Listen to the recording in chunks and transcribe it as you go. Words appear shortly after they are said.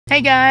Hey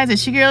guys,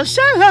 it's your girl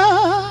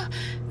Shala.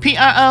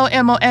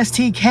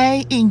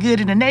 PromoSTK, eating good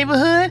in the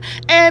neighborhood,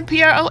 and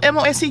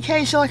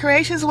PromoSTK, Shala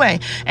Creations way.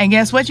 And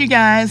guess what, you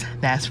guys?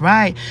 That's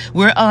right.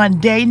 We're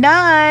on day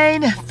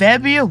 9,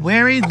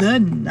 February the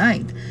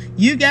 9th.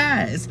 You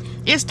guys,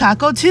 it's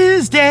Taco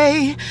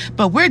Tuesday,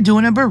 but we're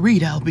doing a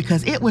burrito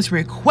because it was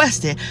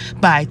requested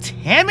by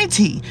Tammy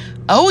T.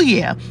 Oh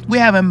yeah,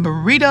 we're having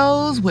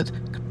burritos with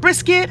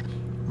brisket,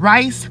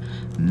 rice,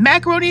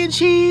 macaroni and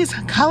cheese,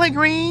 collard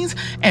greens,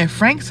 and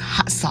Frank's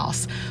hot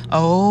sauce.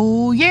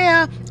 Oh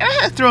yeah, and I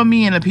had to throw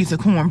me in a piece of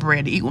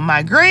cornbread to eat with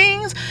my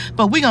greens,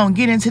 but we're gonna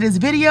get into this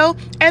video.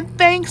 And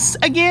thanks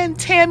again,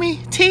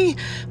 Tammy T,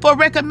 for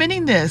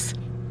recommending this.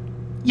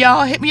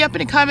 Y'all hit me up in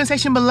the comment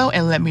section below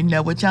and let me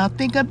know what y'all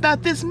think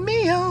about this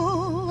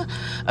meal.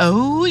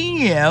 Oh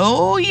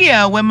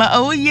yeah, where my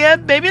oh yeah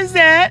baby's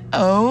at.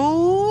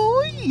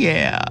 Oh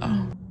yeah.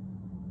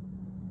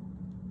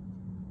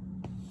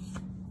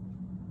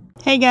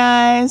 Hey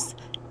guys,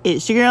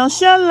 it's your girl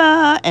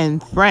Shala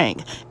and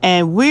Frank,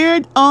 and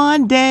we're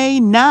on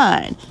day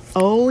 9.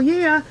 Oh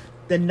yeah,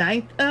 the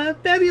 9th of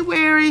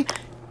February.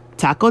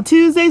 Taco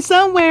Tuesday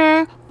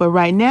somewhere, but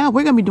right now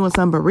we're gonna be doing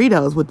some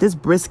burritos with this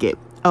brisket.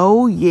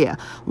 Oh yeah,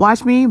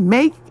 watch me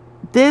make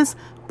this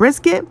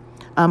brisket.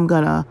 I'm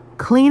gonna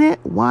clean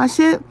it, wash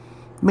it,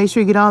 make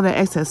sure you get all the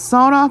excess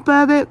salt off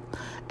of it,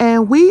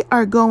 and we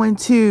are going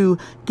to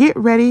get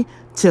ready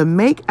to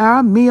make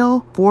our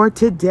meal for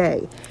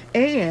today.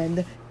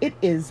 And it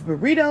is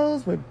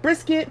burritos with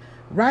brisket,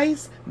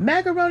 rice,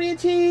 macaroni and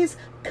cheese,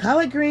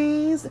 collard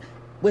greens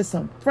with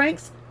some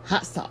Frank's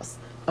hot sauce.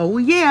 Oh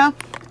yeah,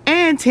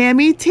 and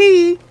Tammy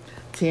T,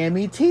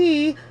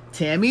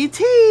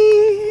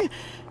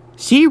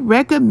 she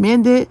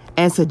recommended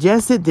and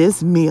suggested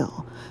this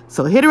meal.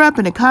 So hit her up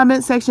in the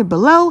comment section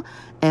below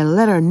and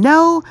let her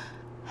know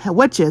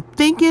what you're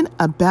thinking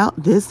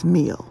about this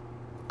meal.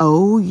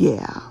 Oh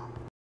yeah.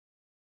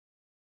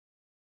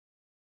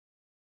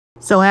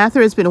 So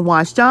after it's been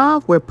washed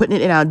off, we're putting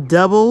it in our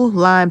double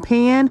lined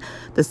pan.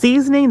 The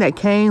seasoning that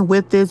came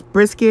with this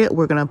brisket,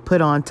 we're going to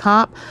put on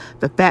top.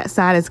 The fat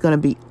side is going to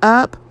be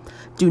up.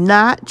 Do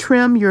not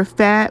trim your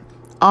fat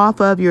off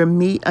of your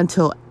meat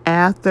until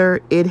after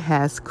it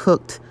has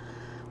cooked.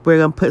 We're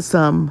going to put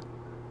some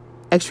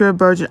extra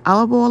virgin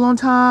olive oil on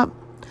top.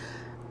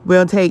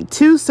 We'll take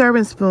 2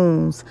 serving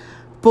spoons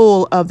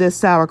full of this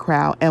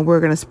sauerkraut, and we're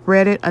going to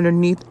spread it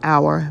underneath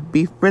our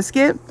beef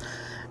brisket.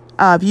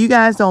 If you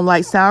guys don't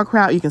like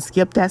sauerkraut, you can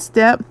skip that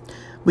step.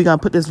 We're going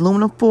to put this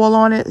aluminum foil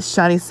on it,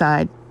 shiny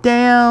side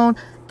down,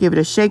 give it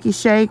a shaky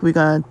shake. We're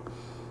going to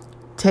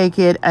take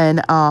it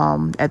and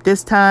at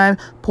this time,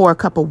 pour a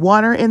cup of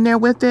water in there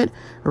with it,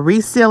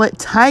 reseal it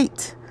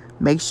tight.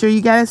 Make sure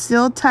you got it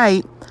sealed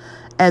tight.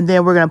 And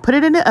then we're going to put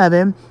it in the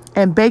oven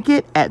and bake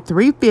it at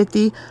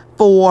 350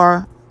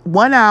 for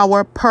 1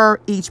 hour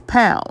per each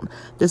pound.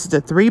 This is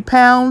a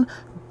 3-pound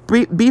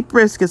beef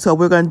brisket, so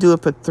we're going to do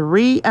it for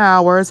 3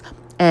 hours.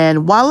 And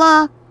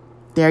voila,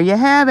 there you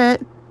have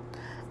it.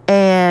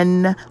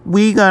 And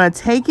we're going to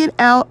take it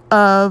out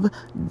of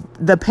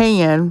the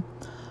pan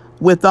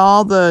with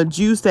all the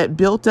juice that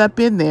built up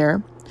in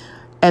there.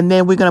 And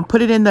then we're going to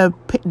put it in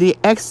the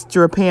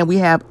extra pan we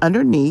have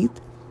underneath.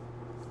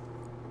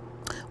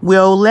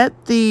 We'll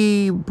let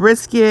the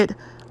brisket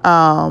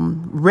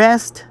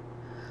rest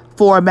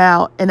for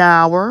about an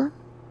hour.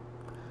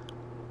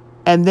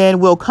 And then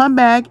we'll come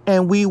back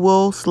and we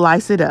will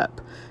slice it up.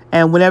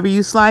 And whenever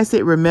you slice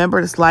it,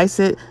 remember to slice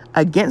it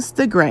against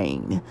the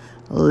grain.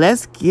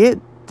 Let's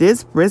get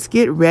this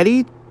brisket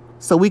ready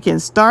so we can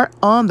start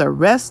on the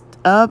rest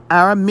of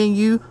our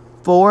menu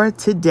for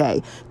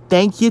today.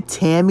 Thank you,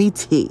 Tammy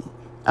T.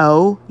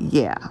 Oh,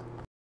 yeah.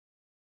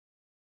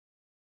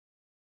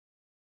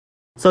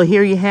 So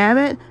here you have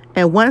it.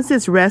 And once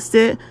it's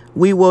rested,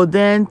 we will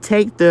then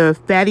take the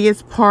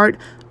fattiest part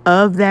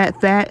of that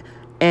fat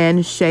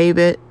and shave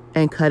it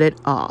and cut it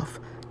off.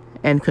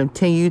 And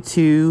continue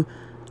to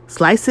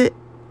slice it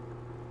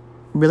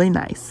really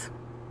nice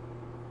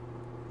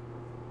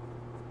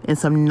in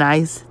some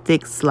nice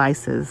thick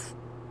slices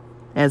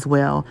as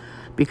well,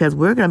 because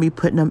we're going to be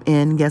putting them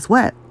in, guess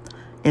what,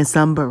 in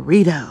some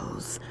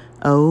burritos.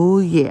 Oh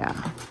yeah.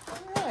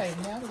 All right,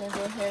 now we're going to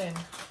go ahead and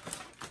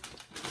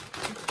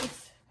get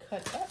this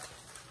cut up.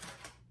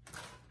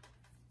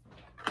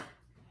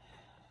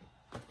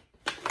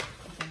 Put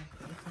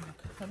this on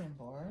the cutting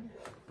board.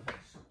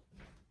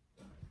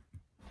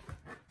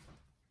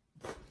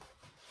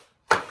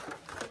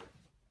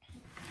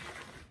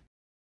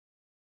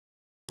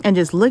 And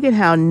just look at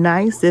how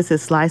nice this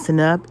is slicing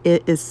up.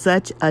 It is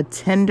such a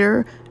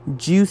tender,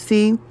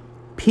 juicy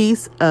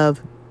piece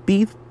of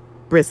beef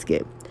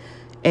brisket.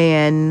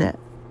 And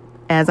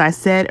as I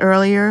said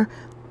earlier,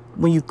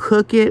 when you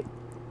cook it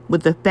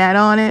with the fat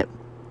on it,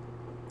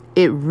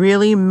 it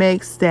really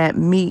makes that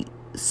meat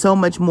so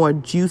much more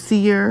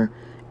juicier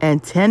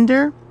and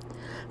tender.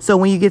 So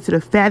when you get to the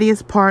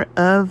fattiest part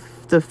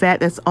of the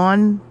fat that's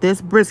on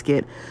this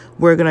brisket,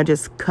 we're going to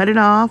just cut it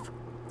off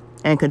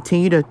and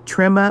continue to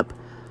trim up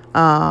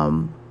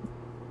and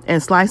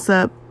slice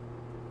up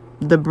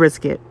the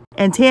brisket.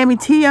 And Tammy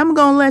T, I'm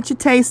going to let you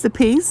taste the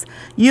piece.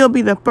 You'll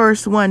be the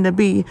first one to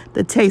be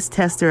the taste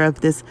tester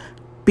of this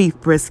beef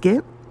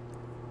brisket.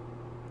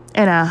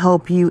 And I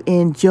hope you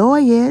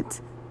enjoy it.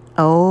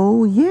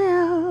 Oh,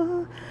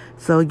 yeah.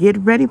 So get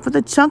ready for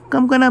the chunk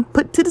I'm going to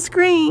put to the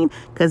screen,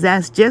 because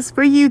that's just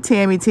for you,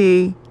 Tammy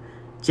T.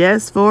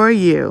 Just for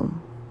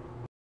you.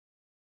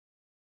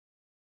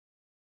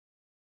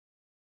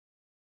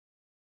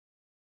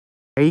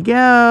 There you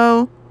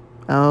go.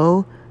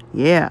 Oh,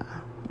 yeah.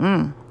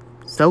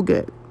 So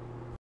good.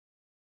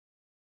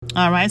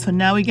 All right, so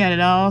now we got it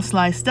all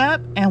sliced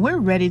up, and we're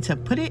ready to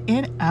put it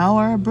in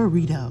our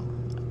burrito.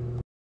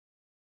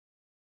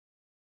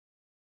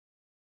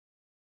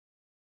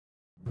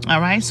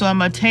 All right, so I'm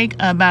going to take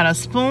about a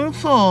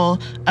spoonful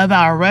of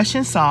our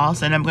Russian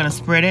sauce, and I'm going to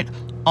spread it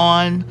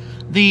on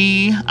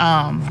the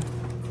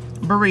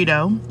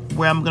burrito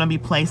where I'm going to be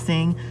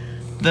placing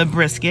the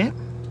brisket.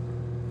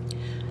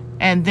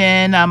 And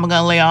then I'm going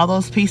to lay all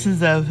those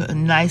pieces of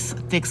nice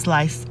thick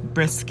sliced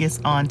briskets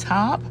on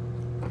top.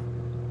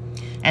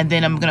 And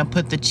then I'm going to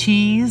put the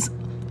cheese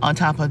on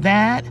top of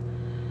that.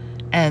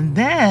 And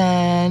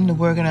then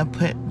we're going to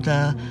put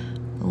the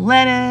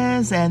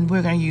lettuce, and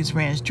we're going to use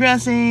ranch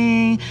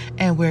dressing,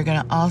 and we're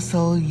going to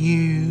also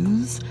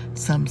use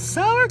some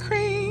sour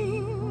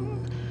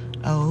cream.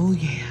 Oh,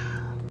 yeah.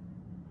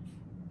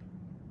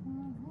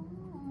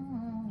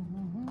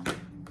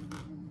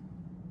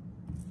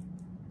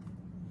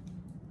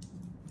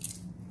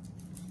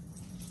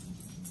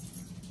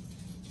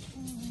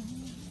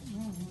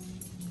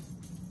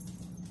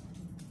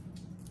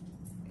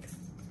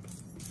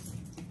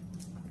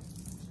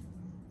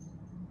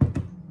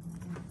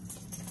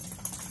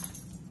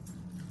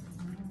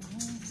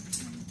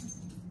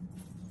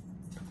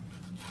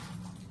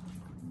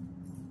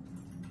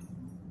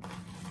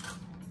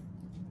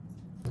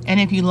 And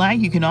if you like,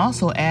 you can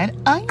also add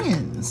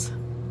onions.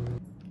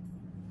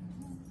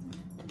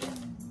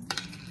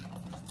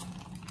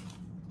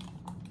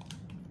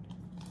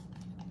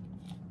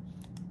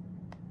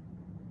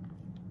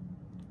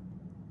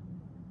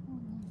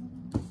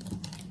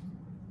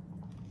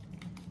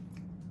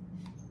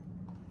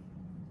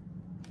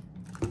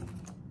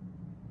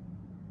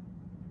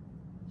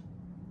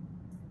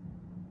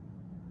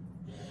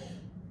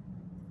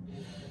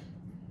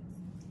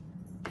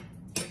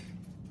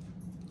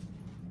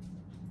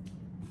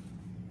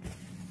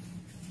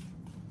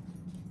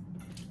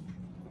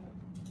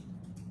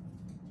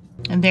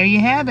 And there you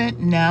have it.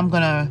 Now I'm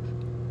going to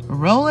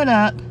roll it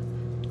up,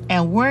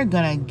 and we're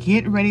going to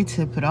get ready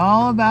to put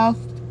all of our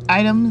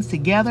items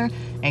together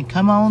and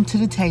come on to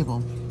the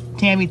table.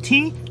 Tammy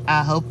T,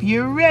 I hope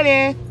you're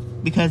ready,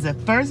 because the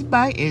first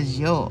bite is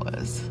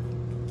yours.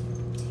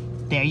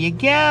 There you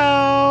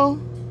go.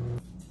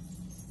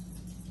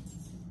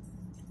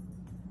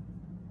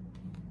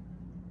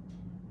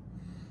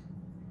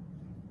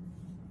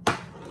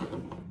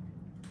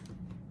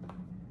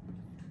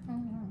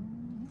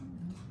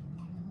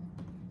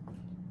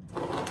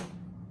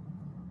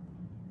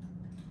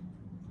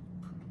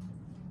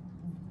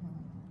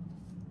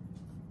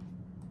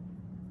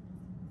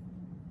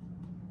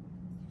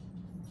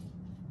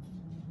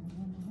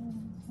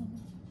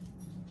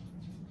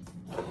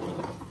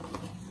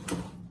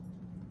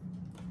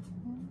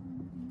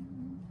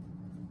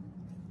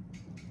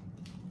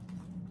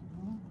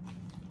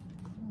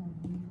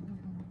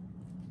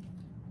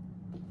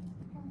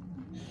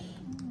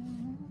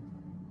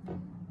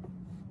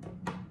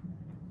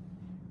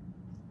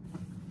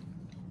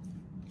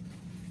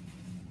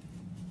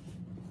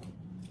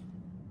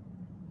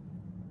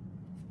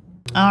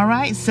 All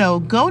right, so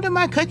go to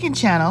my cooking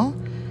channel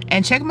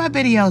and check my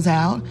videos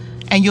out,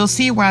 and you'll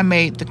see where I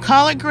made the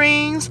collard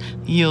greens.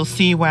 You'll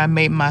see where I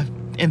made my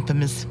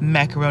infamous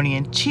macaroni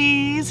and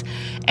cheese,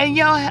 and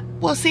y'all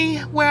will see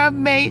where I've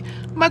made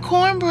my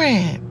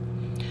cornbread.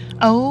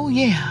 Oh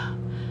yeah.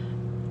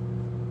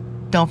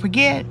 Don't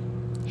forget,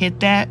 hit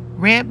that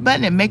red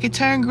button and make it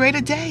turn gray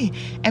today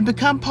and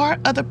become part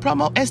of the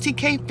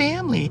PromoSTK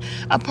family,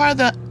 a part of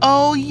the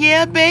oh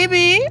yeah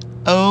baby,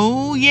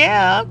 oh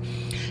yeah.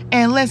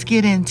 And let's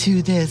get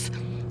into this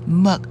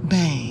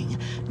mukbang.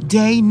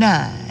 Day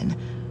 9,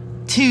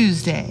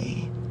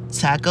 Tuesday,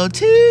 Taco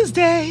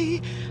Tuesday,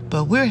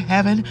 but we're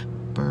having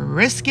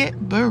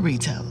brisket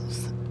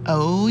burritos.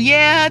 Oh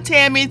yeah,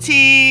 Tammy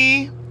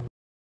T.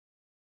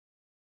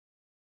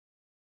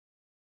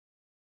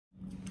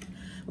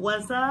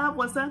 What's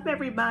up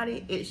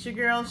everybody? It's your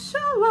girl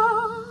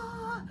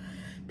Shola,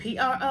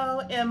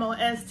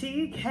 PromoSTK.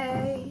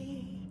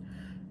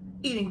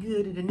 Eating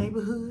good in the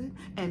neighborhood,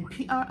 and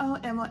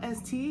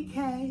PromoSTK,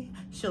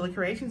 Shola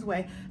Creations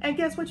Way. And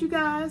guess what, you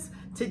guys?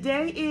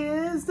 Today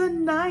is the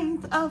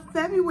 9th of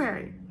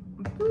February.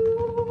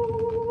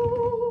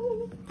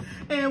 Ooh.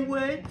 And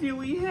what do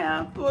we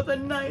have for the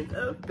 9th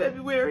of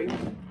February?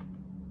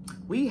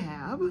 We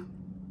have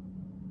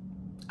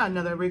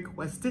another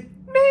requested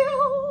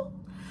meal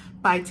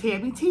by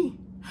Tammy T.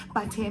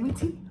 By Tammy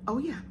T. Oh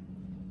yeah.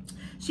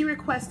 She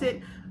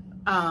requested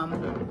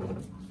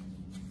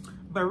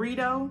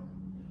burrito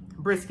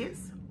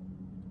briskets,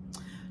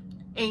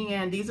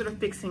 And these are the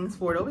fixings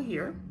for it over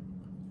here.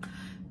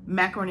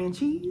 Macaroni and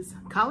cheese,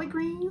 collard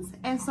greens,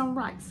 and some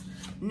rice.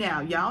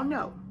 Now, y'all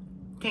know,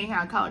 can't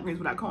have collard greens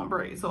without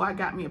cornbread. So I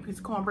got me a piece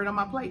of cornbread on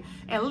my plate,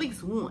 at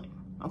least one,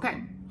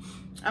 okay?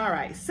 All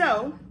right,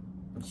 so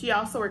she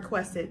also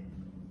requested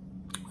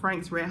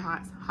Frank's Red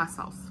Hot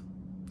sauce.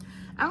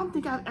 I don't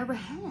think I've ever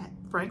had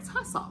Frank's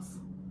hot sauce.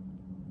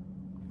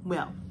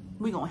 Well,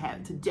 we're gonna have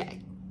it today.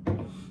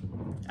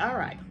 All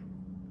right,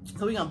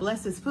 so we're gonna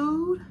bless this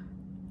food.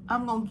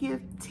 I'm gonna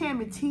give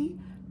Tammy T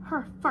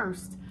her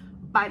first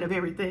bite of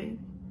everything,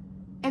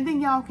 and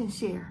then y'all can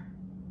share.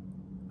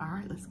 All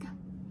right, let's go.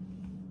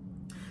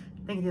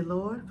 Thank you,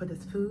 Lord, for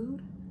this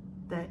food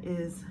that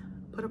is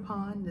put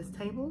upon this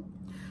table.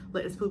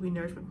 Let this food be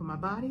nourishment for my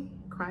body.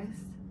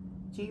 Christ,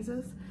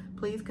 Jesus,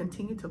 please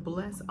continue to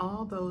bless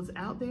all those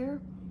out there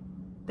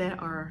that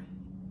are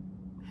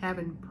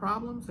having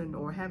problems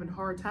or having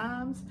hard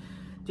times.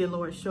 Dear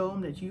Lord, show them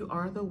that you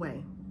are the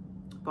way.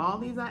 For all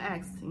these I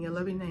ask in your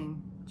loving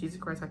name, Jesus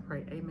Christ, I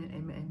pray. Amen,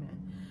 amen, amen.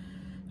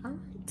 All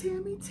right,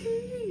 Tammy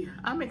T.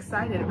 I'm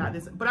excited about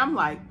this, but I'm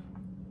like,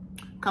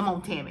 come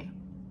on, Tammy.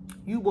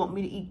 You want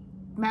me to eat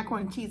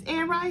macaroni and cheese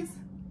and rice?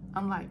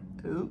 I'm like,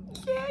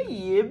 okay,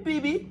 yeah,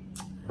 baby.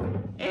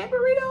 And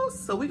burritos.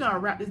 So we're gonna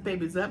wrap these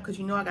babies up because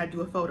you know I gotta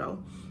do a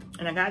photo.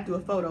 And I gotta do a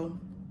photo,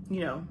 you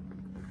know,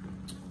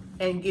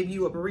 and give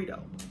you a burrito.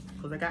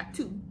 Because I got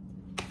two.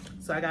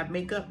 So I gotta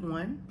make up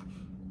one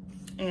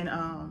and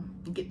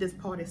get this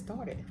party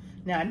started.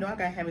 Now I know I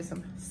gotta have me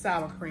some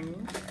sour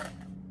cream.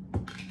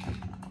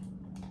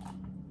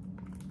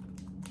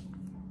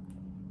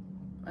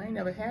 I ain't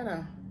never had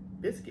a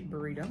biscuit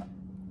burrito.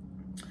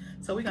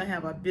 So we're gonna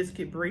have a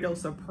biscuit burrito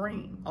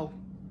supreme. Okay.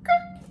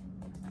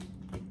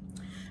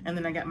 And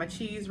then I got my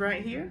cheese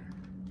right here.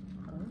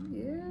 Oh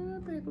yeah,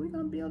 baby, we're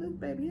gonna build this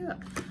baby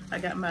up. I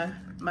got my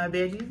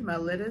veggies, my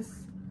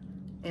lettuce,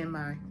 and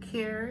my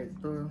carrots,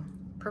 the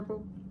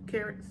purple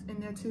carrots in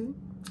there too.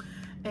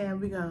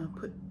 And we're gonna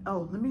put,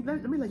 oh, let me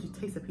let you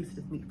taste a piece of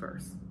this meat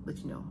first. Let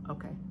you know,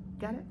 okay,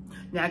 got it?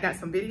 Now I got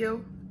some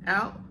video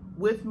out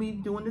with me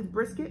doing this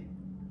brisket.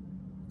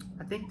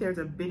 I think there's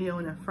a video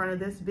in the front of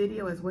this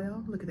video as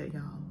well. Look at that,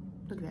 y'all.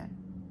 Look at that.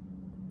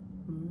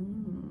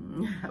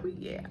 Oh,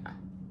 yeah.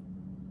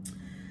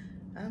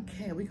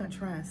 Okay, we're gonna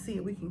try and see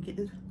if we can get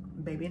this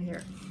baby in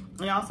here.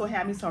 We also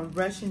have me some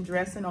Russian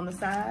dressing on the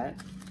side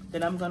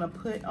that I'm gonna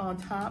put on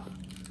top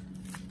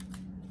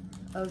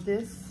of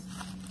this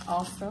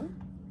also.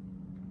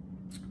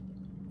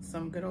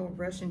 Some good old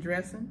Russian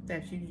dressing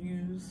that you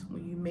use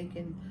when you're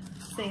making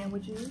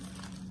sandwiches.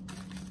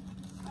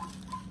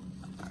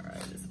 All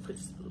right, let's put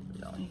just a little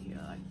bit on here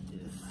like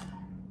this.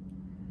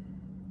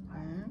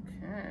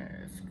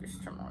 Okay, squish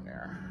them on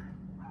there.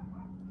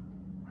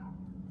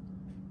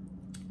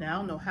 Now I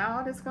don't know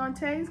how this gonna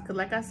taste, cause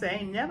like I said, I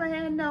ain't never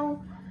had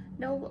no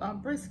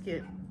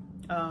brisket.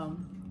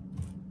 Open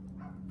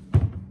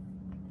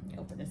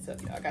this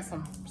up, y'all. I got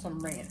some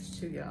ranch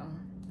too, y'all.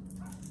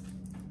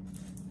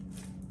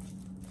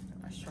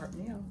 My sharp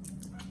nail.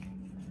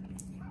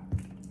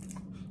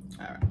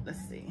 All right, let's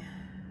see.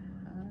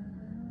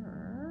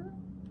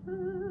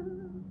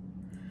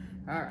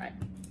 All right,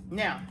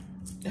 now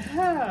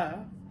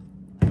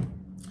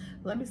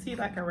let me see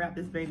if I can wrap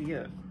this baby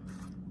up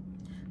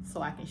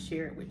so I can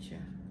share it with you.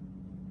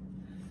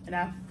 And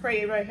I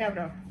pray everybody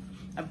having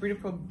a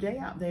beautiful day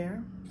out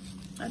there.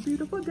 A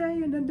beautiful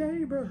day in the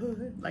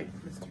neighborhood. Like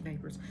Mr.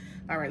 Neighbors.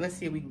 All right, let's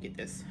see if we can get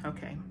this.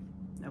 Okay,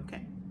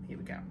 okay, here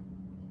we go.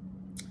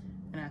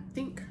 And I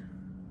think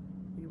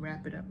we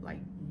wrap it up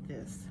like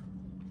this.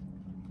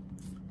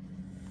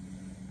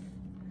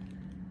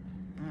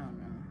 I don't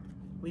know.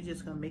 We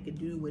just gonna make it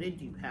do what it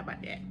do. How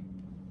about that?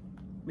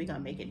 We gonna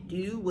make it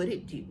do what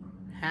it do.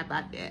 How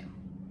about that?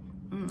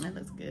 That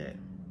looks good.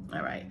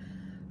 All right,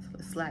 so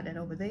let's slide that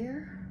over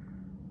there.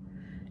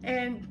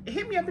 And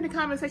hit me up in the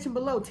comment section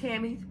below,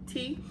 Tammy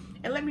T,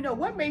 and let me know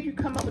what made you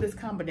come up with this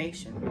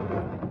combination.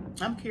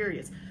 I'm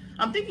curious.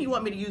 I'm thinking you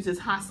want me to use this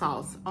hot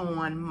sauce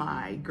on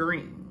my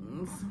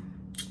greens,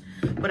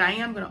 but I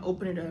am gonna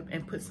open it up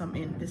and put some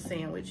in this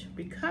sandwich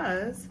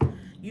because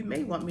you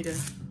may want me to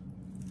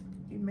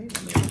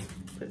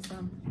put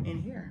some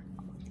in here.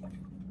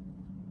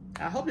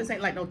 I hope this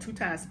ain't like no 2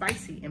 times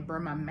spicy and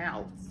burn my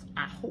mouth.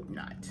 I hope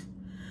not,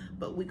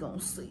 but we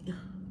gonna see.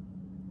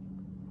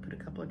 Put a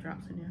couple of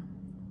drops in there.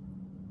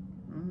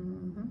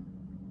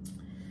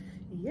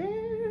 Yeah,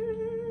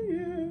 yeah.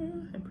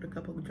 And put a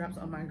couple of drops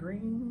on my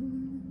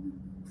greens.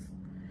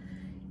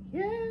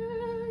 Yeah,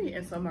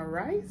 and some of my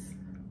rice.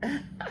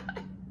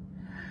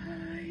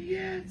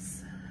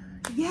 Yes,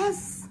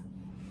 yes.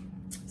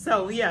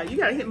 So yeah, you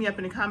gotta hit me up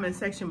in the comment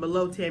section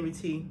below, Tammy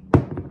T.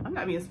 I'm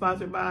not being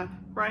sponsored by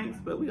Frank's,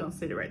 but we're gonna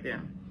sit it right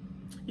there.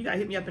 You gotta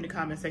hit me up in the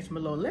comment section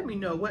below. Let me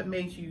know what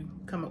made you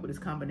come up with this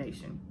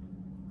combination.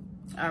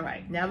 All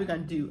right, now we're gonna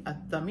do a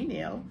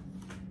thumbnail.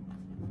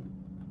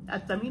 A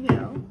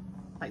thumbnail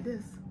like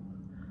this.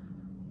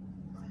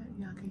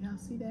 Y'all, can y'all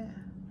see that?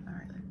 All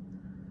right,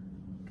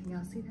 can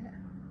y'all see that?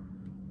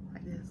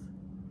 Like this.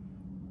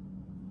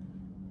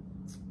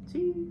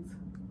 Cheese.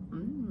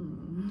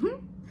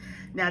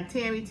 Now,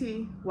 Tammy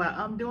T, while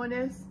I'm doing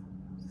this,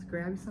 just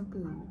grab you some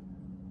food.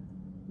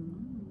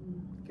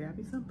 Grab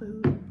you some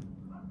food.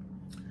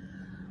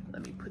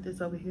 Let me put this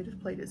over here. This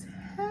plate is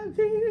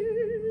heavy.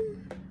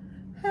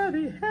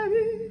 Heavy,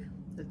 heavy.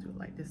 Let's do it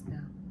like this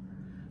now.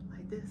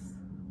 Like this.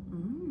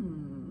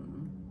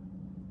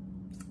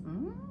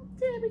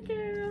 Tammy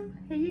girl,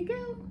 here you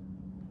go.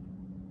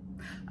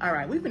 All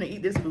right, we're gonna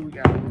eat this food,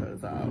 y'all,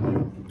 because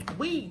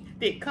we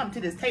didn't come to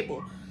this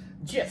table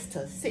just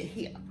to sit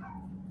here.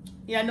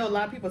 Yeah, I know a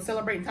lot of people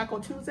celebrating Taco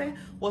Tuesday.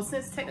 Well,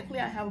 since technically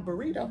I have a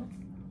burrito,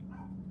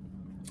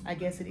 I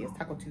guess it is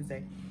Taco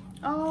Tuesday.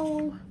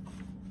 Oh,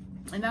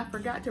 and I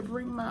forgot to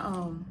bring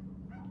my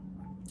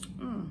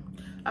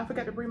I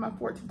forgot to bring my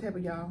fork to the table,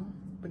 y'all.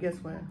 But guess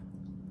what?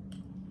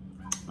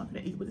 I'm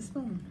gonna eat with a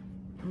spoon.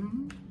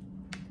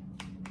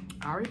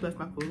 I already blessed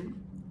my food.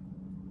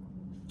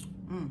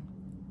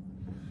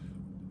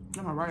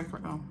 Got my rice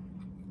right now.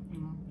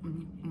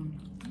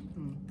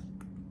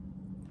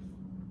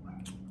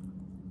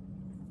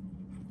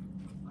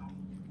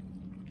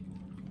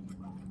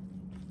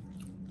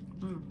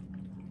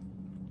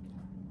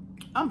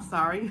 I'm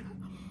sorry.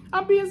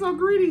 I'm being so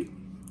greedy.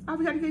 I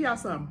forgot to give y'all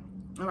some.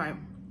 All right.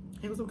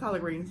 Here with some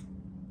collard greens.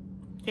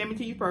 Tammy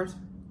to you first.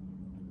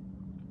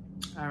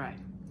 All right.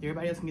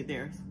 Everybody else can get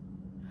theirs.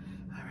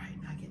 All right.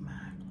 Now get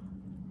mine.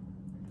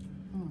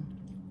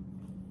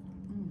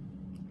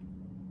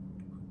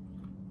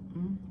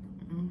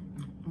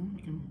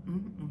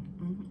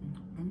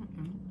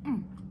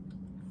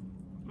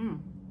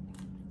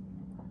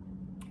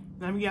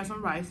 Let me get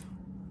some rice.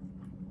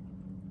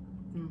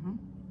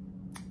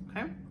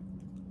 Okay.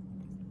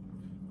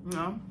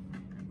 No.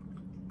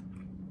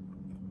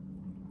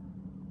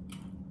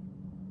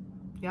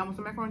 Y'all want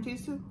some macaroni and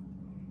cheese too?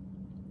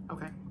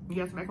 Okay. You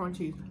got some macaroni and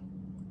cheese.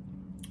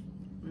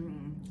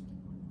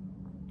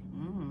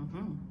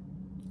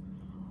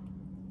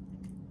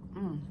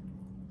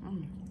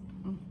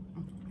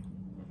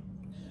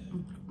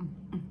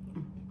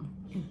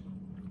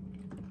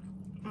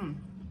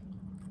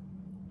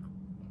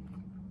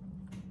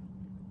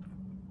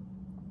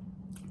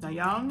 Now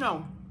y'all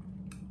know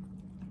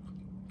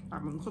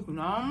I've been cooking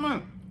all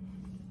month.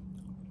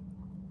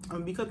 I'm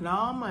gonna be cooking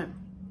all month.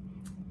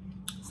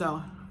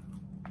 So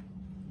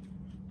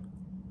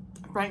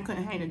Frank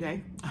couldn't hang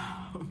today.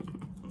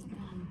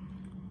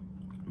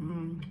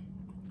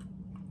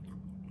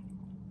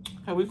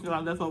 Hey, we still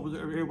got leftovers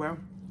everywhere.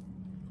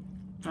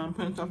 I'm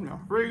putting stuff in the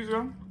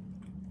freezer.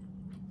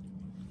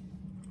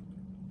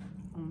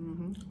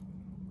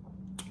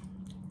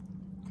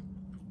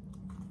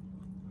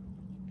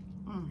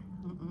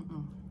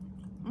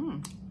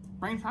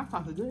 Frank's hot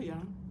sauce is good, y'all.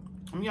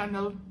 And y'all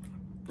know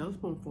another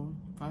spoonful,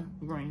 okay?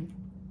 Green.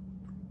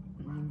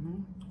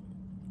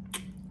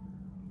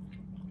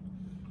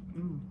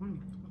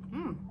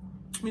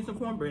 Need some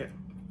cornbread.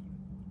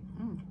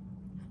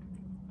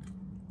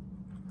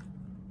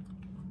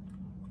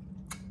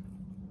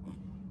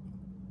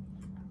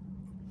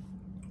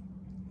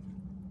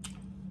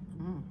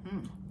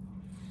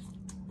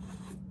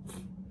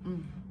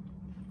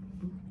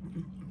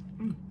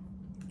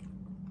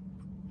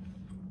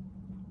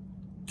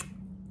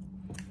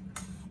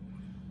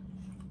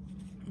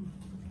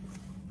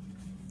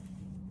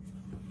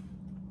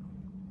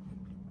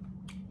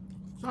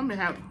 So I'm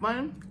gonna have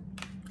fun.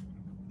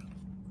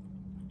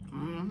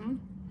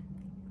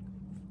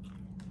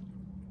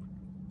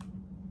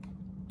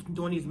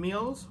 Doing these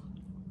meals.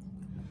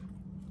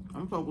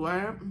 I'm so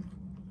glad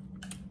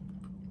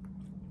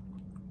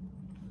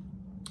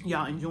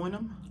y'all enjoying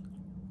them.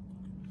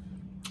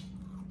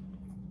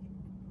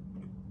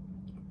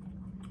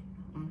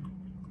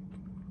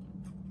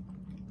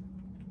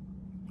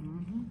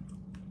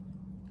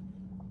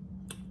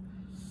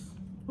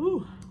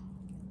 Ooh.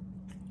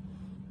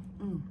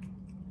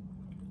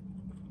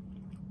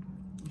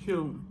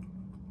 Shoot.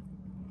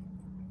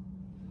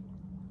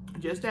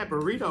 Just that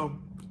burrito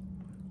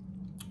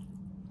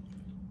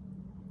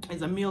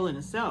is a meal in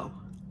itself.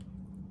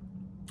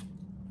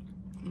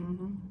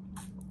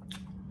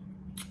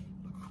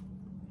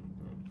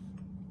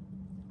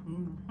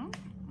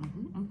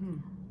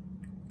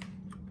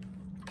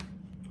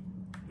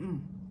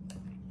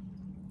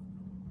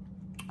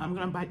 I'm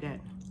gonna bite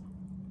that.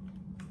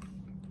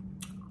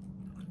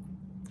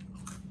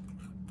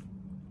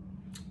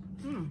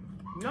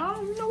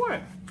 No, you know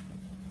what?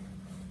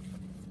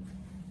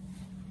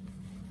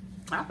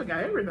 I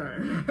forgot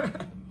everything.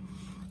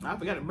 I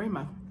forgot to bring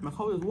my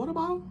coldest water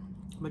bottle,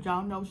 but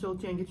y'all know she'll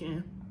can get you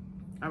in.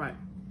 All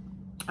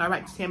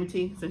right, Tammy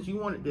T, since you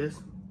wanted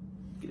this,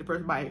 get the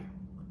first bite.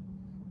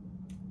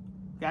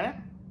 Got it?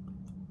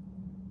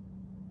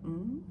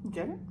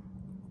 Get it?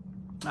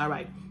 All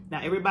right,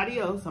 now everybody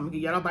else, I'm gonna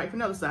give y'all a bite from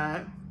the other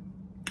side.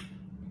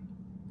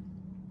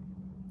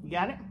 You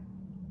got it?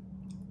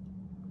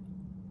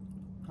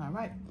 All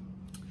right,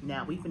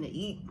 now we finna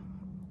eat.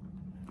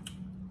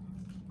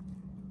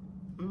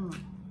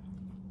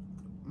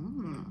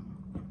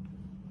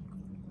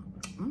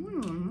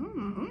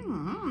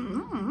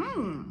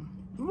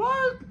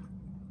 What?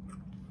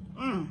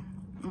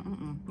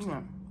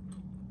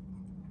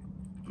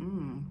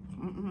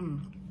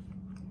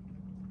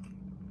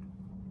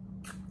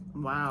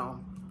 Wow.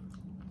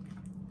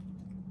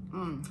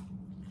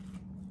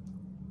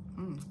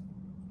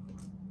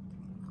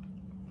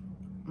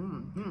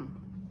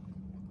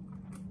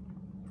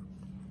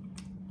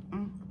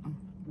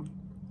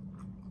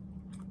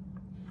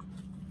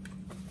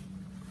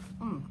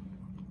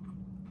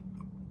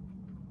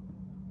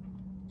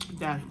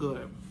 That's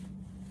good.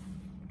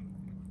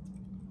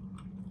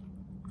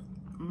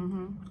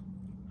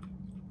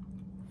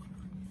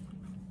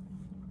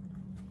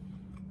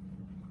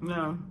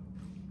 Now,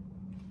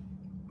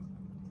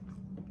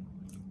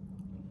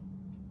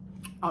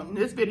 on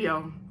this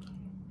video,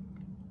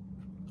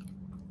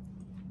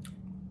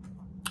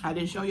 I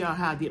didn't show y'all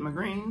how I did my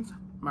greens,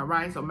 my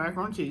rice, or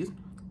macaroni and cheese,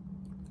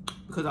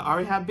 because I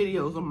already have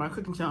videos on my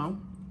cooking channel,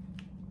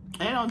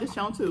 and on this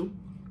channel too,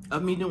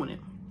 of me doing it.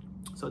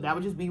 So that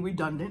would just be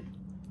redundant.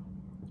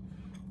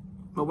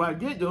 But what I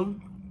did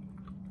do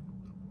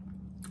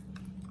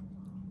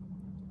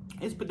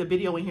is put the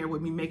video in here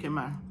with me making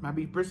my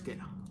beef brisket.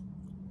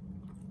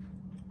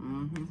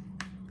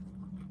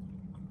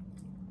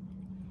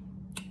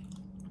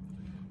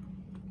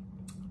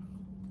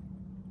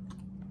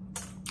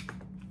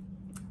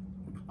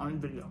 On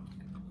the video.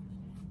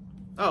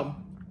 Oh,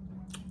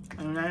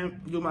 and I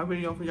didn't do my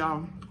video for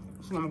y'all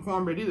some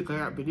cornbread either, because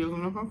I got videos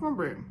on my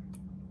cornbread.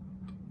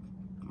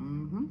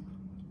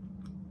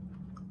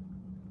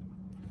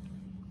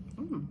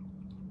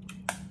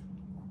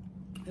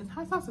 This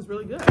hot sauce is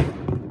really good.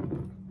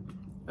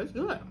 It's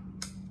good.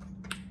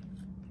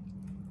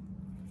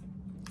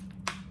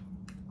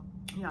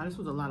 Yeah, this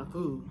was a lot of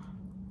food.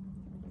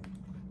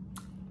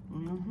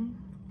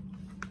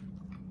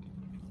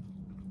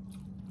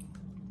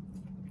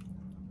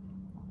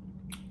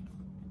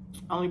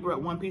 I only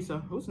brought one piece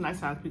of, it was a nice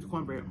sized piece of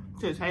cornbread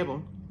to the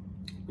table.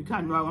 You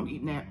kind of know I'm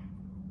eating that,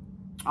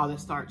 all that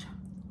starch.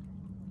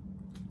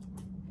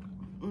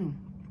 And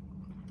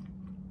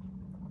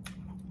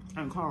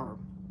carb.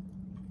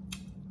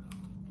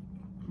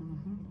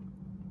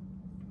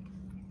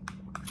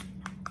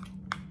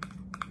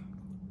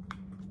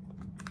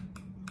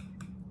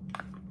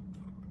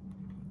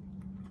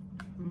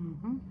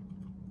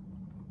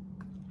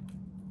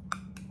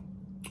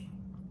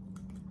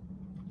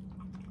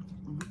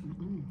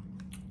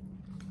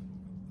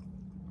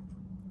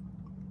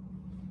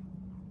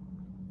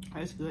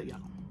 That's good, y'all.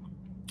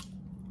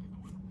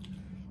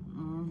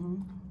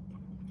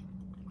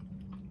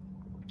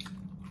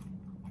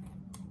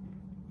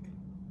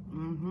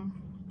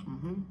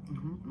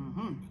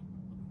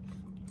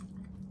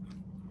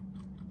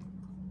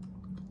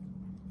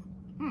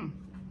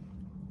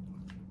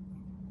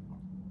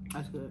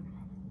 That's good.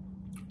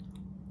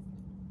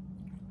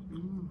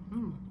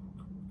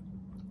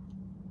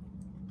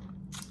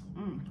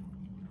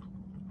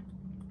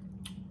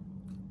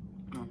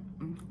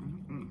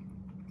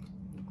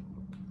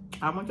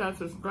 I want y'all to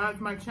subscribe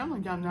to my channel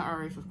if y'all not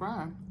already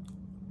subscribed.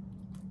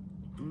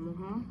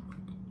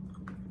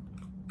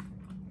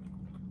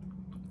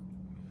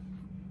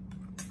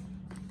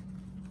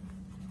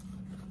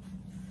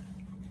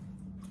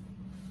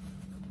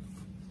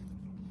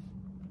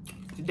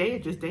 Today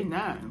is just day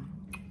 9.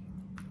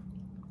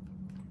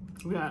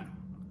 We got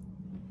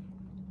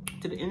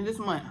to the end of this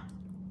month.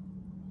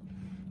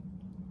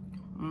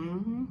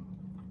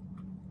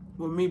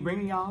 With me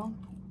bringing y'all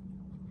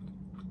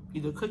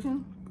either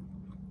cooking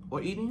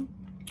or eating,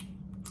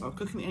 or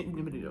cooking and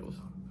eating videos.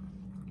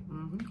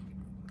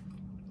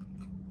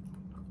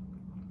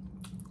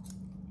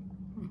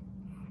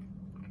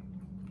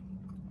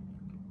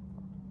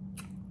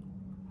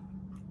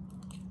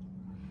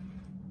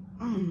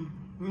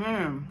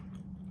 Man,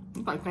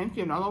 it's like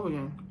Thanksgiving all over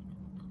again.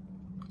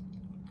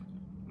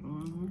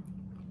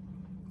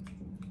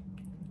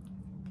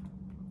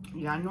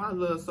 Yeah, I know I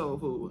love soul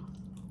food.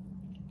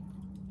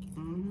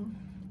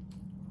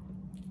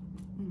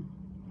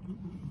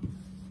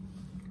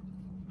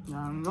 Yeah,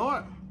 I know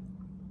it.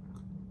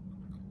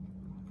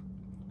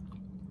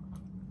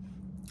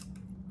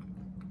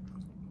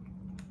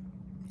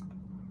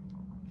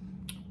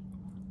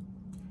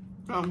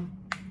 So,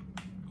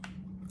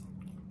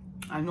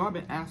 I know I've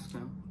been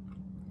asking,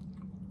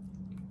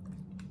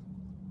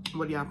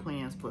 what are y'all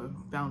plans for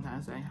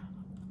Valentine's Day?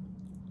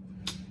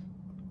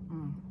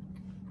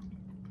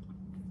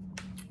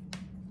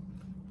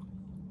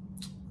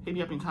 Hit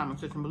me up in the comment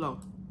section below.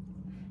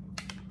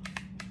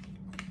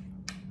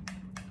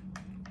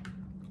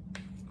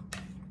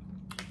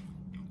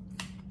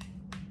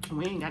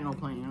 We ain't got no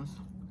plans.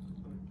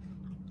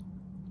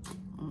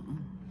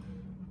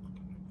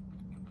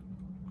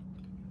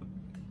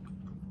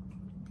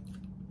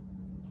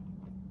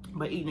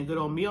 But eating a good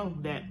old meal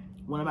that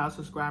one of our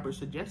subscribers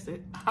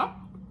suggested.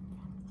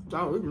 That's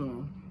all we're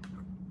doing.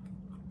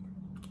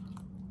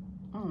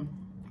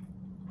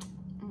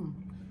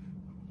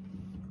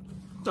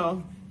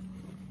 So,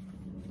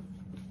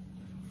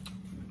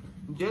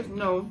 just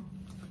know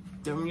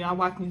that when y'all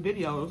watch these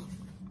videos,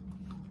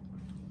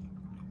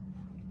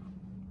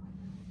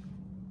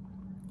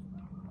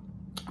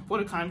 for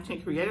the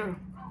content creator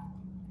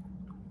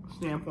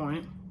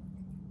standpoint,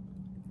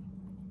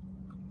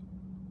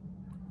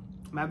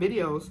 my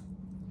videos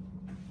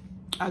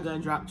are gonna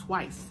drop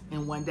twice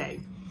in one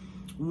day.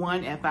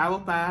 One at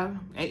 5:05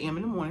 a.m.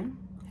 in the morning.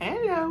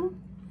 Hello.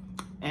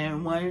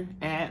 And one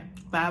at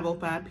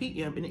 5:05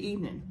 p.m. in the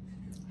evening.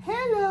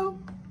 Hello.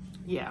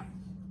 Yeah.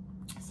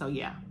 So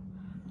yeah.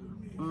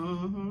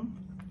 Mm-hmm.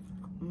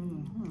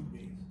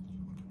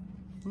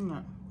 Come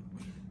on.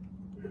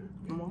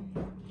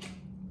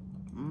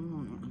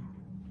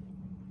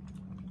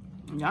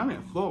 Y'all in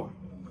the floor.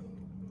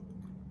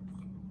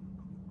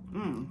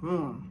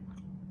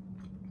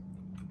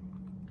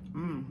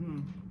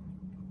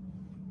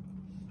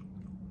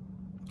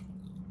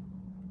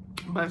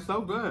 But it's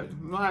so good.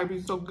 You know how it be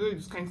so good, you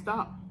just can't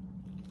stop.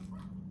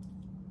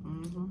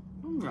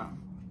 Yeah.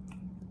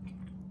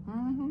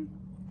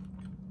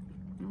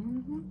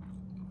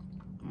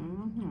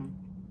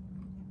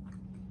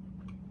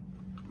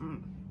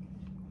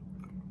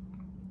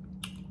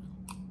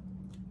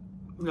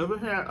 Never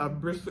had a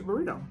brisket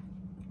burrito.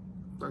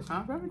 First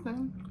time for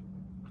everything.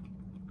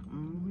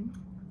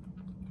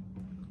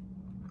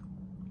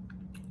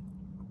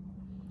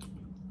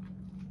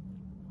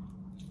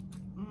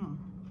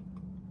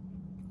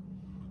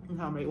 I'm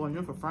gonna make one of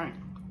them for Frank.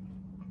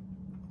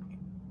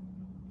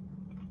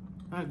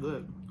 That's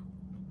good.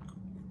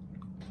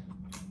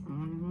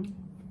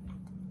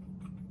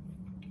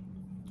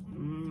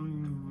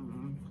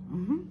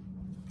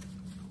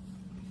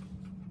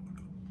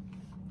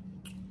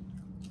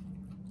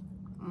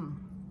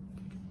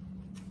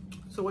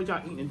 So what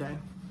y'all eating today?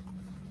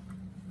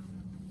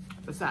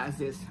 Besides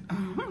this.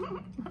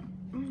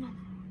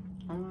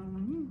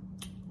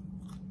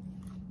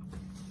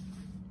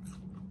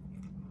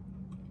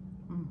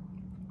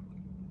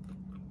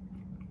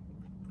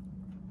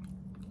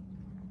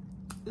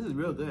 This is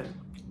real good.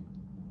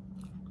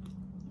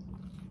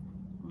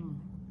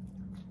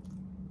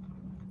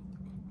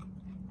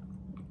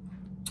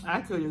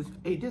 I could just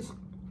ate this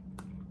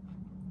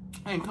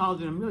and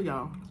called it a meal,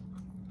 y'all.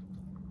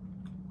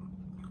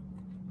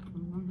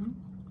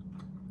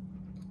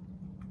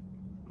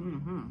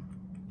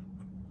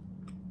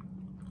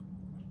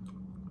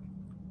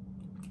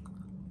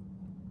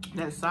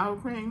 That sour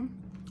cream,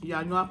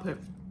 y'all know I put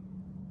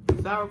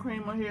sour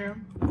cream on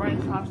here,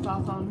 French hot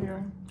sauce on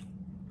here,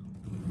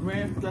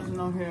 ranch dressing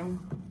on here,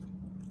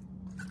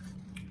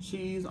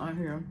 cheese on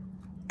here.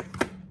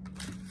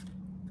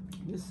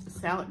 This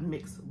salad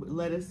mix with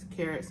lettuce,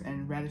 carrots,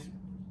 and radish.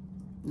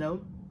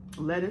 No,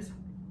 lettuce,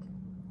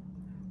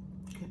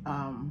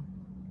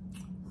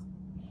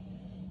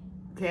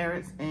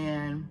 carrots,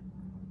 and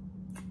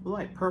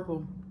like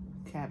purple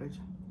cabbage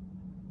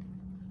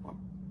or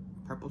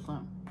purple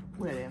something.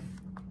 Whatever.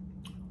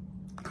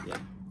 Yeah.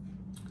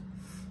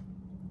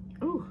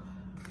 Ooh.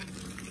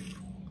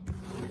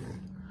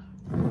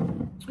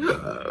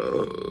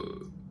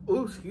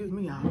 Ooh, excuse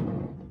me,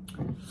 y'all.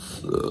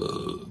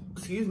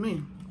 Excuse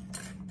me.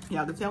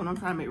 Y'all can tell when I'm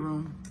trying to make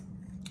room,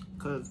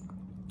 cause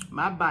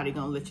my body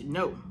gonna let you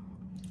know.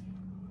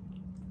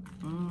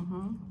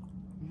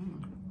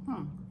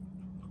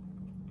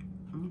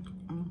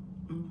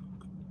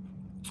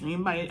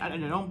 Anybody that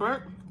don't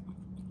burp,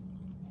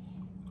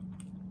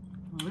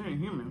 they ain't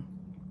human.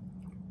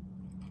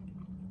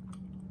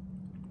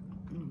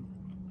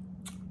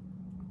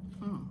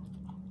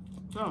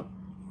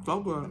 So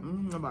good.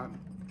 Nobody.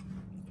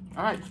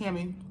 All right,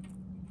 Tammy.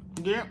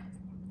 Yeah.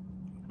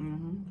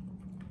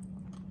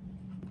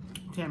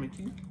 Tammy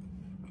T.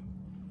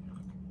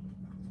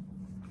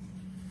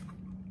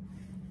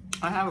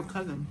 I have a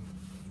cousin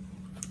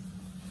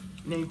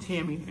named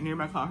Tammy, and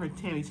everybody call her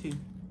Tammy T.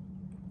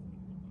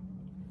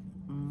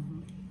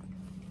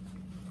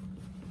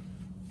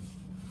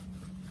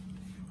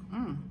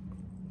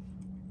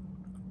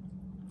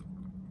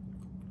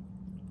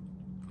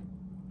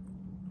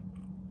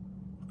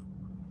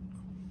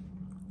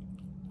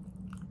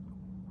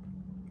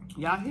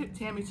 Y'all hit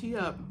Tammy T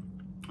up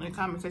in the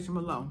comment section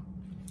below.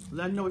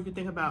 Let her know what you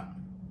think about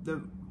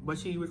what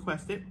she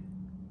requested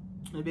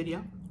in the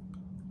video.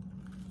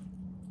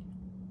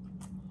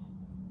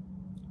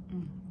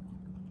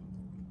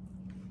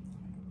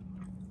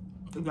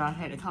 Y'all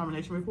had a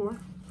combination before?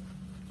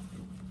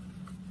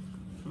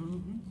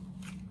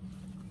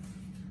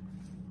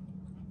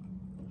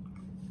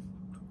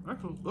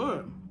 That was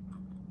good.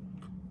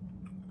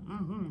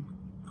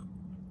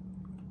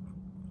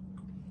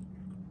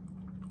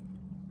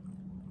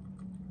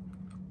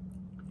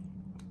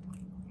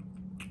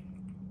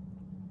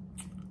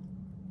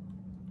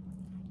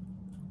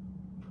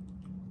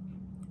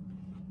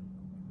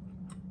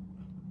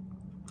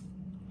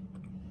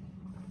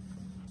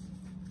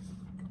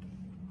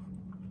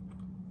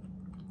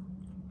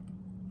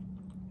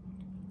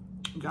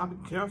 Y'all be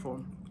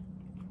careful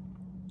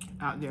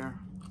out there.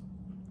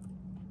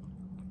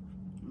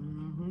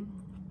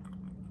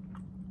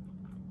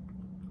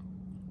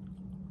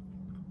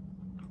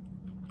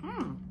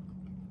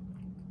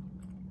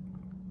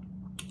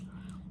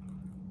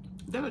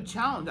 There's a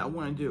challenge I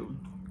want to do.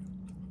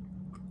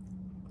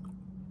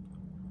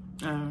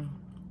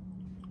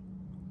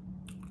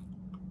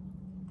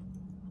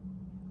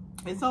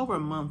 It's over a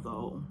month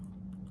old.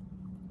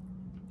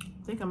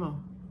 think I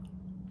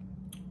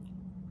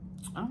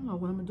don't know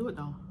when I'm gonna do it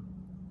though.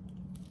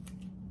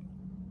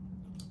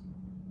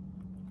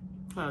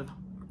 Cause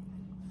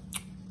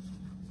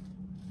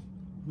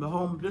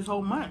this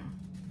whole month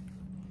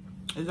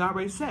is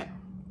already set.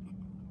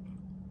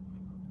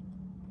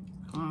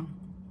 I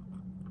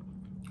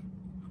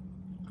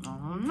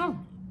don't know.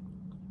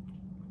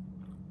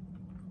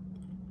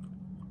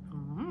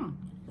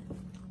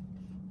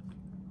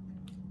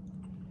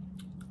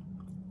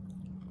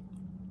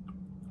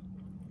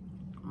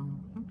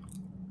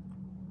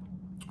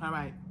 All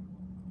right,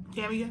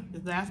 Tammy,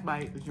 this last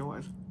bite is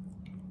yours.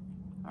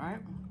 All right.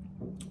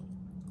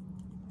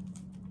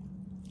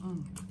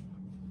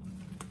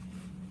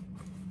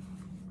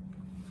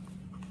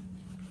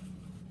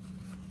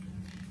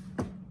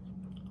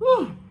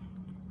 Whew.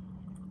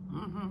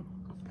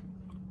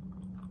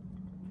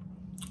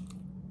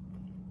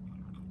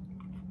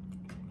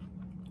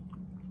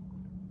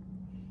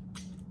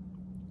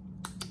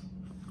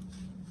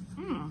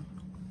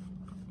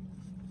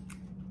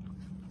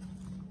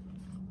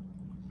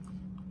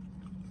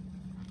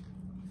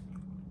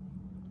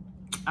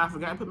 I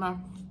forgot to put my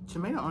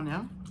tomato on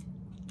there,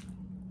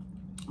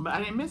 but I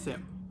didn't miss it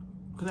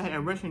because I had a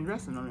Russian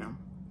dressing on there.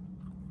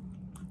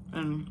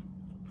 And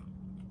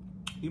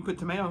you put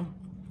tomato,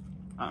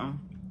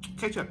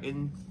 ketchup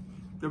in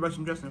the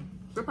Russian dressing.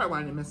 That's probably why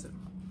I didn't miss it.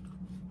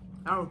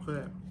 I will put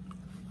it.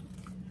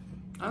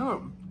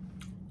 Oh,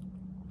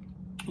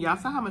 y'all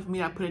saw how much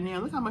meat I put in there.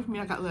 Look how much meat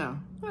I got left.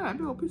 Look at that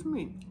big old piece of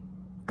meat.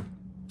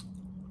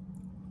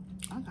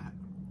 I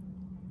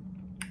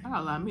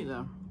got a lot of meat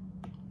left.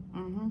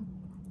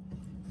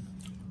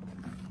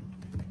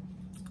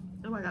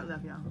 Look what I got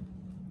left, y'all.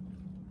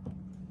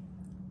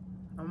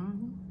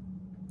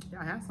 Yeah,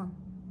 I have some.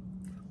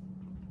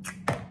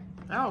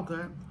 That all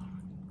good.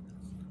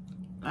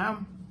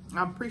 I'm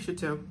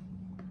appreciative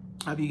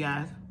of you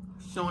guys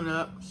showing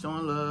up,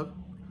 showing love.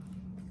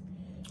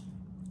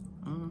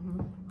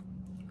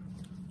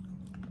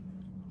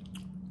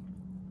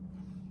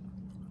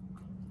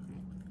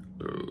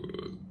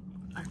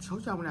 I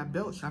told y'all when I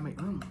belch, I make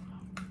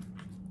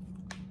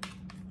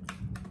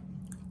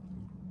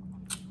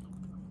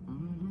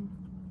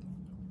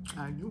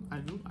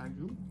I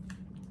do.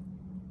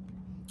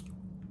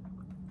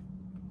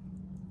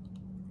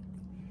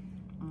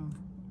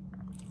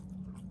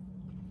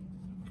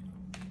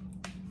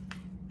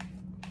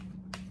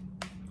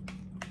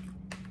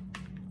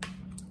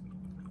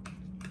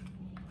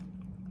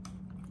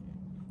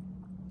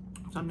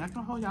 So I'm not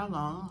gonna hold y'all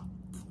long,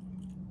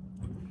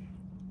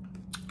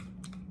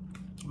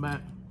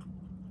 but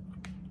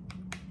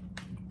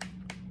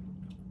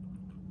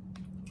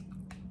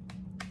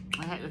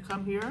I had to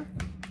come here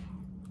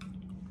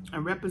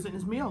and represent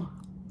this meal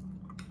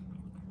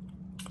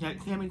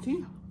that Tammy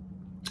T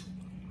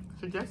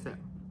suggested.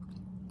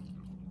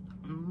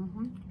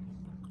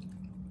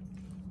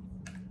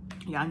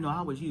 Yeah, I know I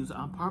always use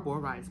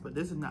parboiled rice, but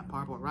this is not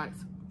parboiled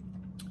rice.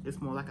 It's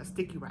more like a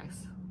sticky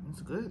rice.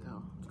 It's good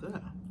though. It's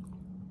good.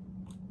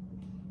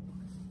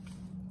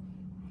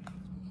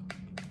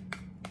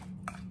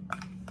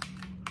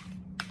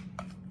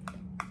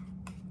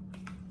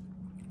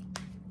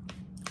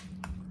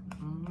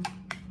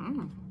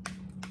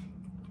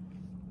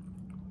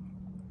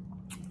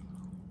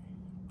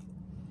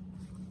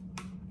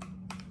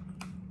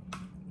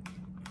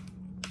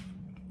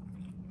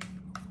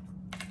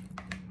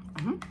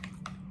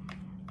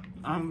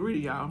 I'm greedy,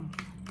 y'all,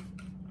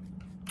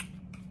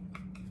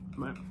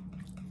 but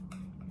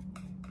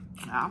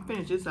I'll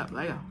finish this up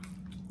later.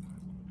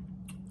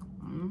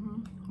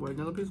 With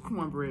another piece of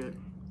cornbread.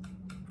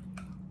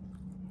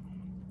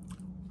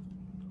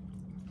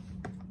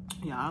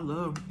 Yeah, I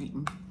love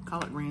eating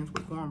collard greens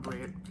with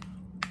cornbread.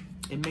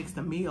 It makes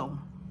the meal.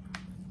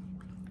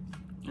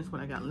 That's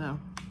what I got left.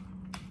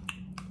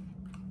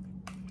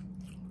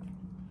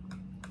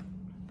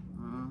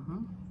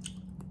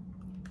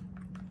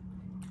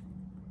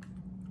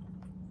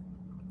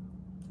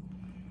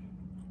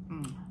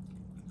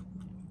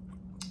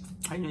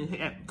 I need to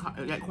hit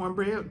that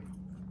cornbread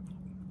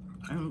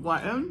and go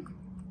in.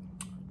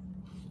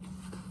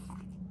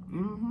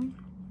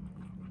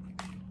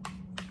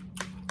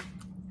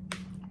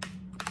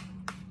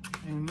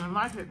 And I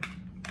like it.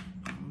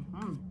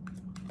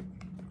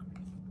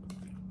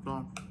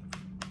 So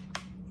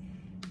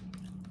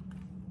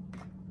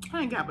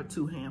I ain't got but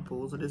 2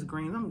 handfuls of this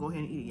greens. I'm gonna go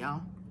ahead and eat it,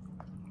 y'all.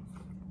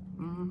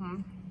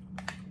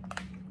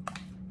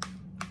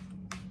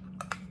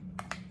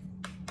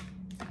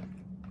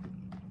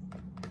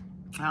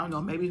 I don't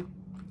know, maybe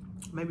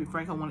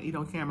Frank will want to eat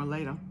on camera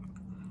later.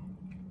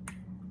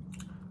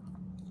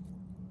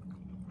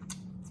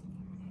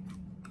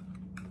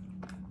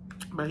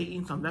 But he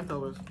eating some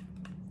leftovers.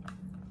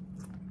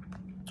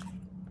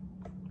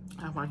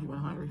 That's why he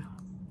went hungry.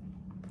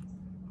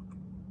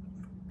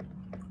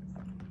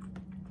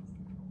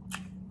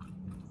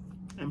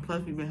 And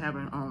plus we've been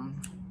having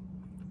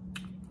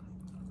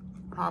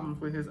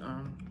problems with his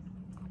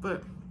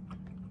foot.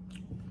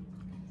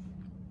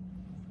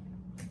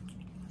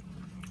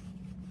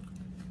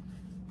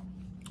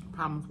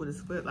 problems with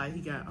his foot. Like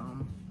he got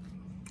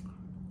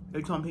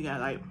they told him he got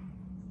like,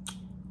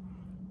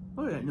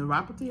 what is that,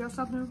 neuropathy or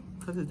something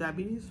because of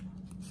diabetes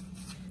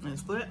in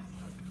his foot.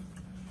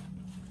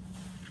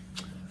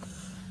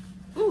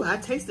 Ooh, I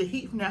taste the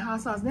heat from that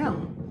hot sauce now.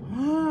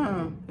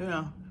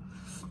 Yeah,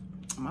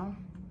 well,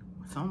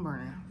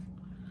 sunburn.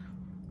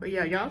 But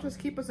yeah, y'all just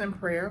keep us in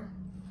prayer.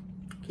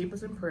 Keep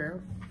us in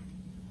prayer.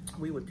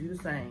 We would do the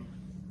same.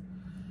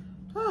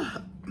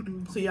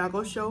 So y'all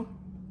go show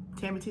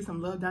Tammy T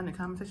some love down in the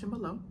comment section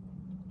below.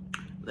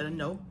 Let her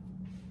know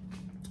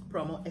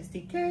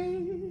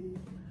PromoSTK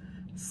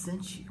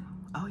sent you.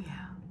 Oh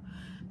yeah.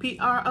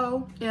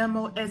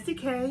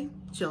 PromoSTK,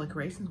 Sheila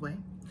Creations Way.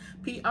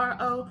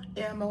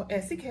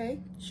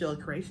 PromoSTK, Sheila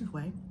Creations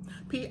Way.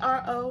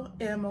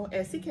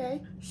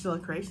 PromoSTK, Sheila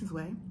Creations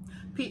Way.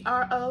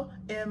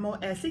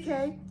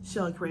 PromoSTK,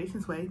 Sheila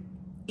Creations Way.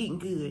 Eating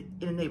good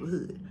in the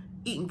neighborhood.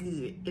 Eating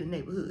good in the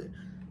neighborhood.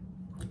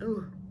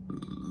 Ooh.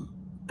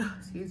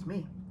 Excuse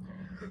me.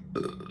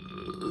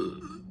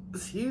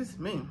 Excuse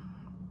me.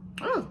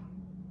 Oh.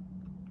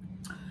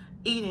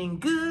 Eating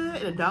good,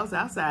 and the dog's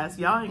outside,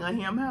 so y'all ain't gonna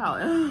hear him howl.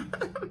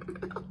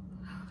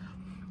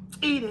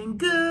 Eating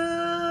good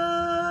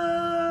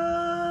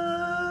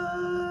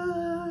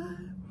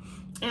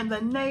in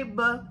the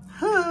neighborhood.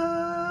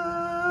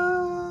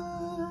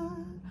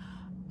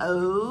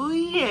 Oh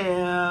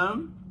yeah.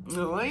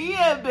 Oh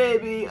yeah,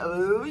 baby.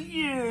 Oh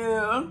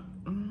yeah.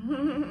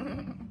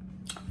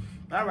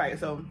 All right,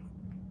 so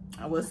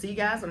I will see you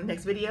guys on the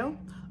next video.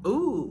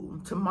 Ooh,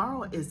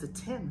 tomorrow is the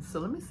 10th, so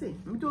let me see.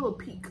 Let me do a little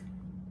peek.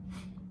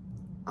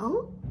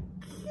 Okay,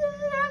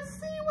 I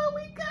see what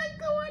we got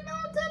going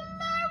on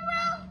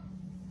tomorrow.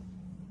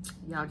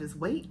 Y'all just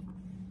wait,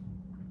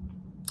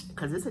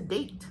 because it's a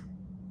date.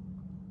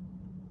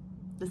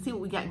 Let's see what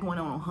we got going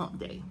on Hump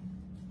Day.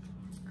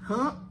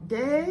 Hump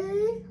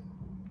Day.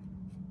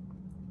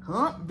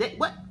 Hump Day.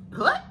 What?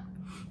 What?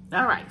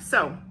 All right,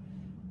 so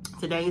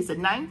today is the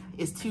 9th.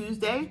 It's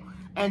Tuesday.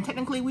 And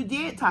technically we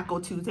did Taco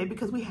Tuesday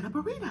because we had a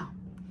burrito.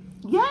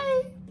 Yay.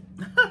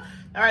 All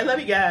right, love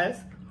you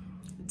guys.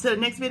 To the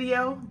next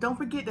video, don't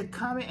forget to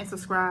comment and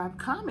subscribe.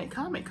 Comment,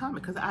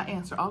 because I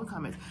answer all the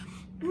comments.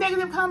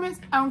 Negative comments,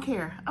 I don't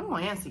care. I'm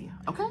going to answer you,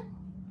 okay?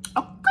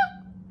 Okay.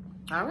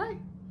 All right.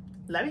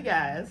 Love you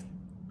guys.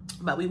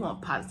 But we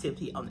want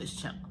positivity on this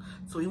channel.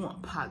 So we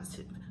want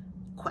positive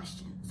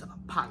questions or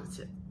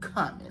positive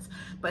comments.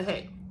 But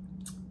hey,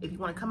 if you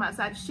want to come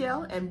outside the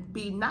shell and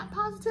be not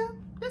positive,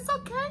 it's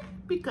okay.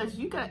 Because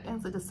you got to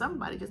answer to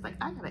somebody just like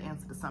I got to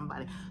answer to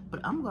somebody.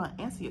 But I'm going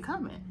to answer your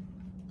comment.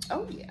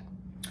 Oh, yeah.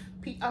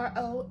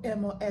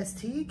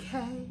 PromoSTK,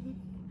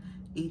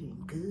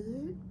 eating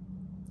good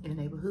in the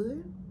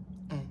neighborhood,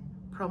 and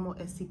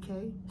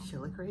PromoSTK,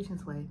 Sheila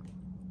Creations Way.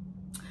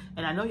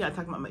 And I know y'all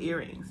talking about my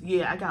earrings.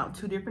 Yeah, I got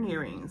 2 different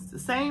earrings. The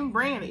same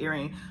brand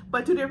earring,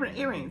 but 2 different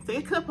earrings.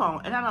 They clip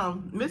on, and I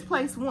don't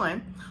misplaced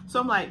one. So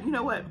I'm like, you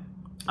know what?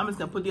 I'm just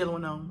going to put the other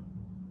one on.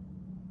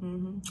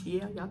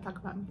 Yeah, y'all talk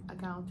about me. I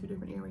got on 2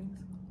 different earrings.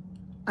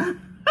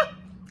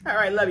 All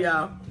right, love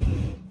y'all.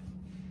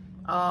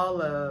 All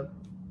love.